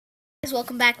guys,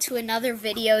 welcome back to another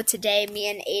video. Today, me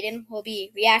and Aiden will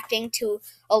be reacting to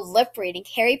a lip reading,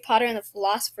 Harry Potter and the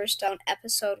Philosopher's Stone,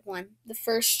 Episode 1, the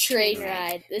first train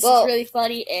ride. This is really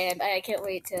funny, and I can't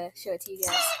wait to show it to you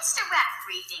guys. It's the rap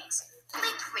readings,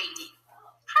 lip reading,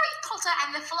 Harry Potter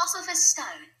and the Philosopher's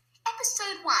Stone,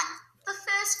 Episode 1, the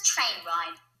first train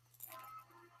ride.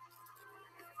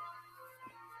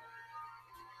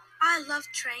 I love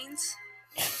trains.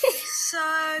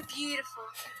 So beautiful.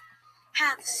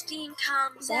 How the steam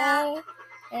comes out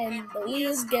and the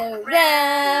wheels go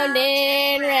round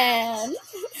and round.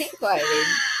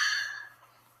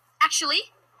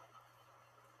 Actually,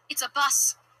 it's a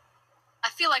bus. I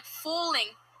feel like falling.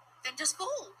 Then just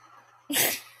fall.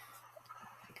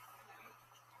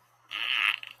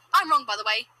 I'm wrong, by the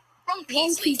way. Wrong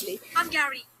Peasley. I'm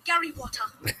Gary Potter.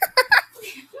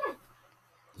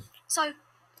 So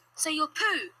you're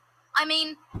Pooh. I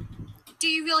mean, do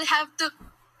you really have the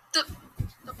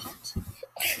pot?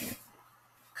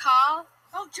 Car?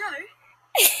 Oh, Joe.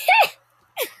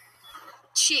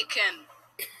 Chicken.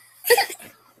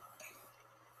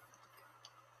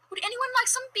 Would anyone like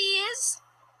some beers?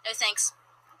 No, thanks.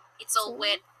 It's all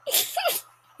wet.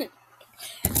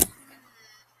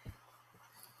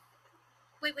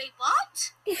 Wait,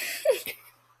 what?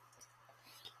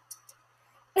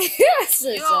 That's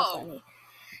so funny.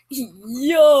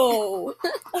 Yo!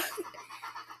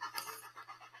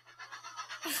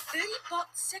 Bertie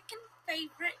Bott's second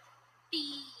favorite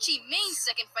bee. She means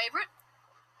second favorite.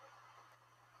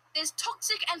 There's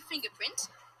toxic and fingerprint,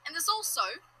 and there's also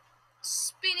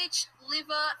spinach,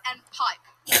 liver, and pipe.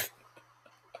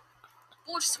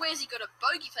 George swears he got a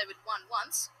bogey flavored one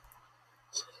once.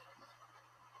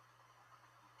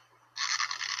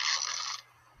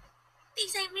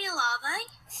 These ain't real, are they?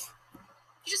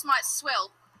 You just might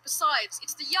swell. Besides,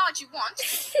 it's the yard you want.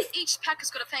 Each pack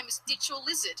has got a famous ditch or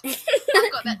lizard.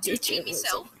 I've got that too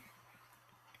myself.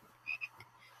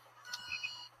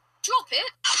 Drop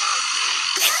it.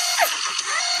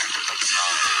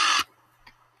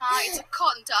 It's a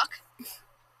cotton duck.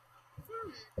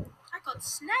 I got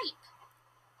Snape.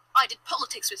 I did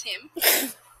politics with him.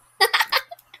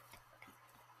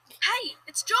 Hey,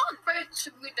 it's John. Birds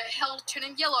with the hell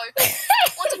turning yellow.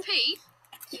 Want a pee?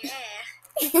 Yeah.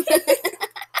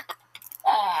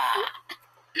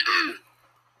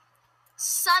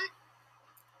 Son,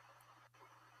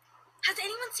 has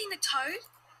anyone seen the toad?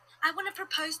 I want to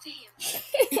propose to him.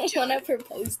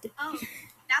 Oh,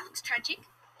 that looks tragic.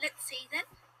 Let's see then.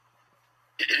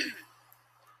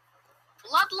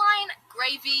 Bloodline,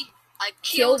 gravy, I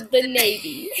killed the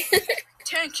Navy.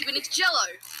 Turn Cuban into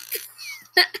Jello.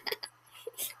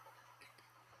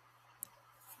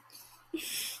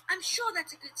 I'm sure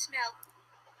that's a good smell.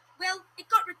 Well, it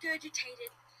got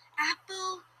regurgitated.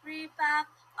 Apple, rhubarb,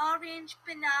 orange,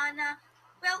 banana.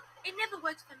 Well, it never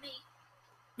worked for me.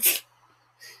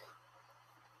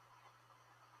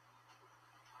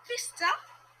 Vista,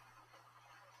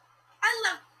 I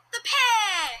love the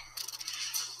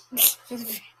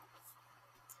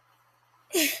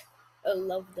pear. I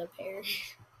love the pear.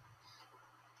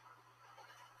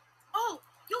 Oh,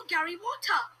 you're Gary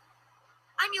Potter.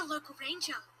 I'm your local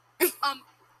ranger.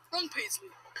 Wrong Paisley.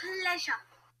 Pleasure.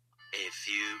 A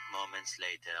few moments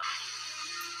later.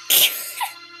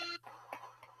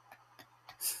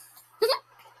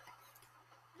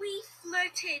 We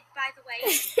flirted, by the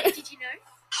way. Did you know?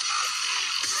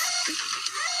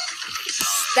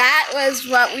 That was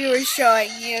what we were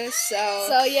showing you,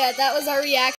 so yeah, that was our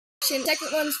reaction.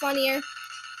 Second one's funnier.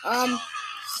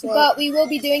 But we will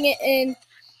be doing it in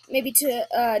maybe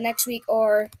next week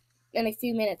or in a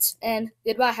few minutes. And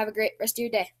goodbye. Have a great rest of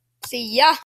your day. see ya!